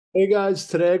Hey guys,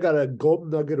 today I got a golden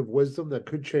nugget of wisdom that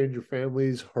could change your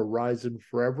family's horizon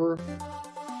forever.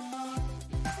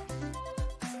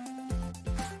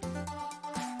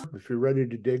 If you're ready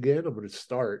to dig in, I'm going to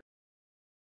start.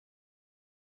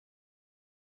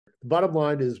 The bottom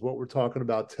line is what we're talking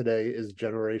about today is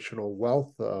generational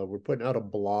wealth. We're putting out a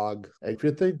blog. And if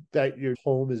you think that your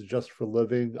home is just for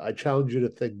living, I challenge you to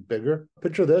think bigger.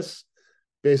 Picture this.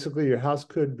 Basically, your house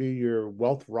could be your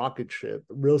wealth rocket ship.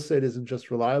 Real estate isn't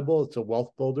just reliable, it's a wealth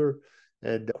builder.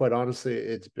 And quite honestly,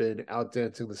 it's been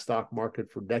outdancing the stock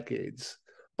market for decades.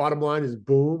 Bottom line is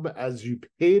boom, as you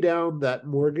pay down that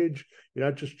mortgage, you're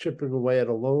not just chipping away at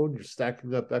a loan, you're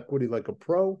stacking up equity like a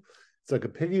pro. It's like a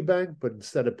piggy bank, but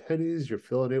instead of pennies, you're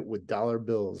filling it with dollar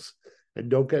bills.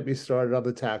 And don't get me started on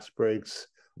the tax breaks.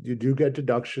 You do get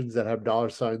deductions that have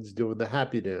dollar signs doing the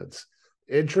happy dance.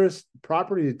 Interest,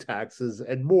 property taxes,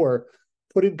 and more,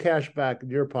 putting cash back in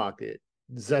your pocket.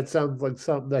 Does that sound like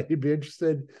something that you'd be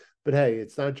interested? But hey,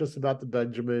 it's not just about the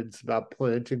Benjamin, it's about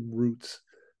planting roots,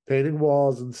 painting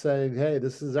walls, and saying, hey,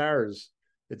 this is ours.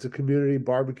 It's a community,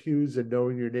 barbecues, and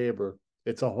knowing your neighbor.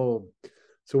 It's a home.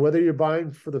 So whether you're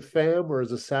buying for the fam or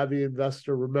as a savvy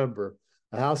investor, remember,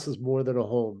 a house is more than a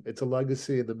home. It's a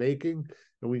legacy in the making.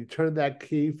 And when you turn that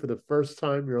key for the first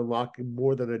time, you're unlocking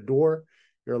more than a door.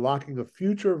 You're unlocking a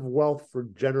future of wealth for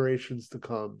generations to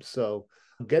come. So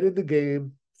get in the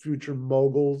game, future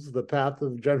moguls. The path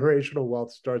of generational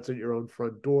wealth starts at your own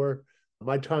front door.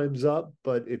 My time's up,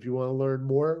 but if you want to learn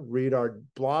more, read our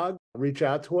blog, reach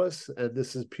out to us. And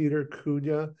this is Peter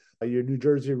Cunha, your New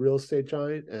Jersey real estate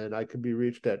giant, and I can be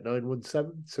reached at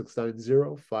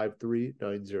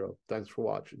 917-690-5390. Thanks for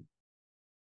watching.